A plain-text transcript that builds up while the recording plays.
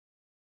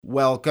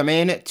Welcome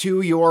in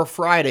to your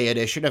Friday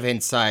edition of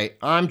Insight.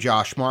 I'm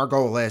Josh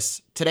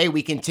Margolis. Today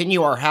we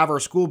continue our Havre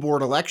School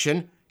Board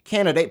election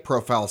candidate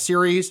profile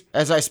series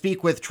as I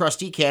speak with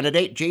trustee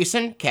candidate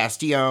Jason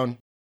Castillon.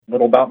 A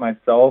little about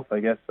myself, I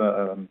guess.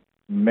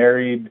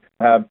 Married,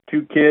 have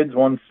two kids,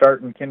 one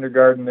starting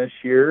kindergarten this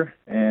year,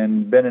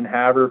 and been in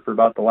Havre for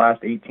about the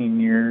last 18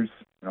 years.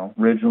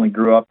 Originally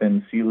grew up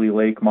in Seeley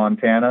Lake,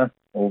 Montana,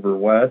 over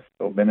west,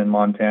 so been in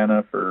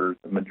Montana for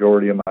the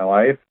majority of my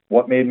life.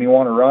 What made me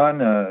want to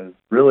run is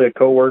really a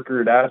coworker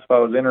had asked if I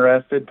was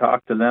interested,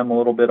 talked to them a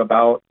little bit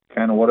about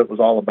kind of what it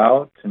was all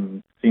about,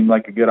 and seemed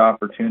like a good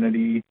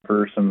opportunity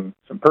for some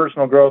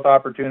personal growth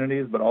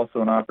opportunities, but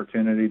also an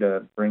opportunity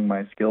to bring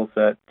my skill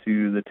set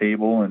to the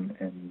table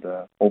and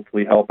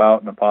hopefully help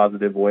out in a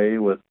positive way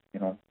with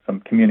some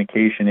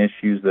communication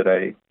issues that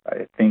I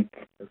think,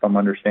 if I'm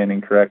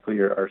understanding correctly,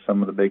 are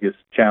some of the biggest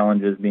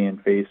challenges being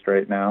faced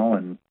right now,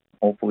 and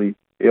hopefully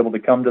be able to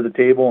come to the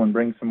table and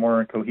bring some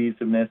more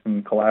cohesiveness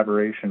and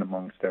collaboration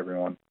amongst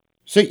everyone.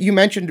 So you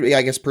mentioned,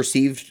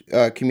 perceived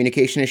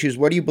communication issues.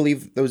 What do you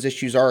believe those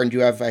issues are, and do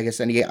you have,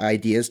 any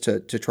ideas to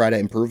try to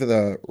improve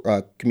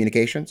the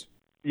communications?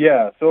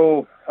 Yeah,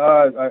 so,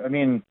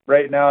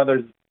 right now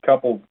there's a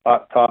couple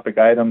hot topic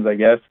items, I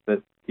guess,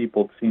 that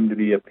people seem to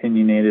be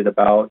opinionated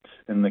about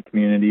in the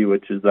community,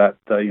 which is that,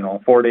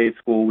 4-day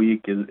school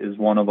week is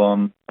one of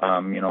them.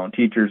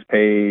 Teachers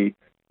pay,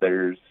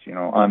 there's,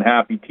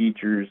 unhappy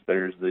teachers,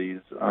 there's these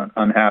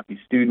unhappy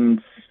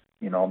students.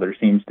 There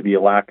seems to be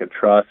a lack of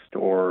trust,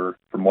 or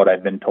from what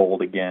I've been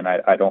told, again,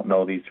 I don't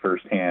know these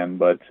firsthand,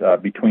 but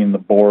between the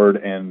board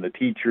and the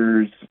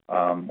teachers,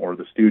 or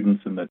the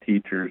students and the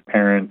teachers,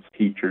 parents,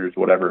 teachers,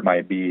 whatever it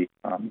might be.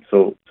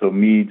 So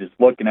me just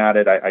looking at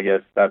it, I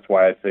guess that's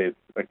why I say it's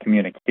a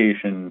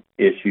communication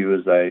issue,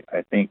 is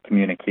I think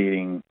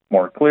communicating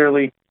more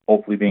clearly,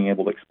 hopefully being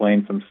able to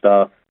explain some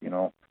stuff.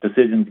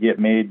 Decisions get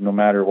made no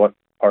matter what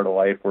part of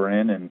life we're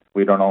in, and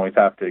we don't always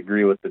have to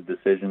agree with the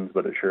decisions,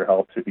 but it sure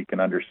helps if you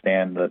can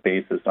understand the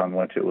basis on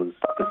which it was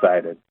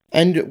decided.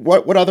 And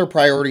what other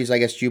priorities,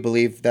 do you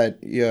believe that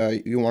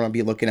you want to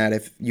be looking at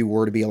if you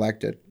were to be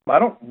elected? I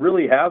don't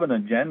really have an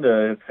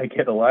agenda if I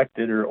get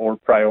elected or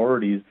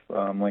priorities.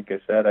 Like I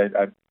said,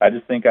 I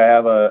just think I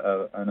have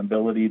an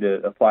ability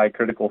to apply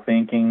critical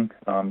thinking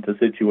to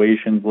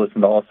situations,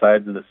 listen to all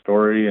sides of the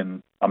story,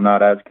 and I'm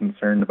not as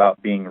concerned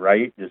about being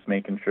right, just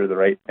making sure the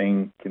right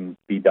thing can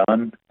be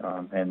done.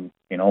 And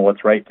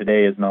what's right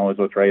today isn't always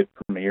what's right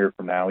from a year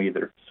from now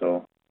either.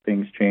 So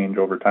things change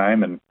over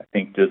time, and I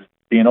think just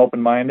being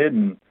open-minded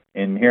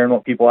and hearing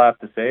what people have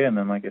to say, and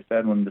then, like I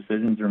said, when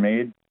decisions are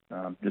made,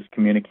 just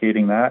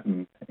communicating that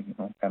and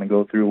kind of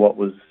go through what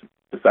was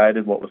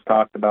decided, what was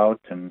talked about,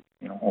 and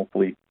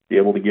hopefully be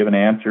able to give an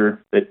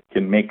answer that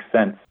can make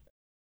sense.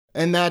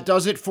 And that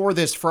does it for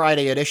this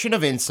Friday edition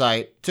of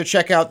Insight. To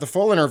check out the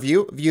full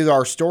interview, view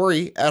our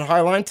story at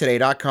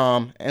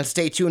HighlineToday.com, and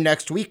stay tuned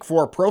next week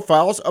for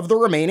profiles of the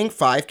remaining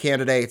 5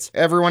 candidates.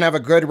 Everyone have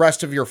a good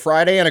rest of your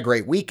Friday and a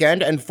great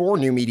weekend, and for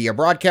New Media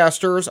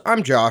Broadcasters,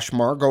 I'm Josh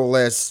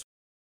Margolis.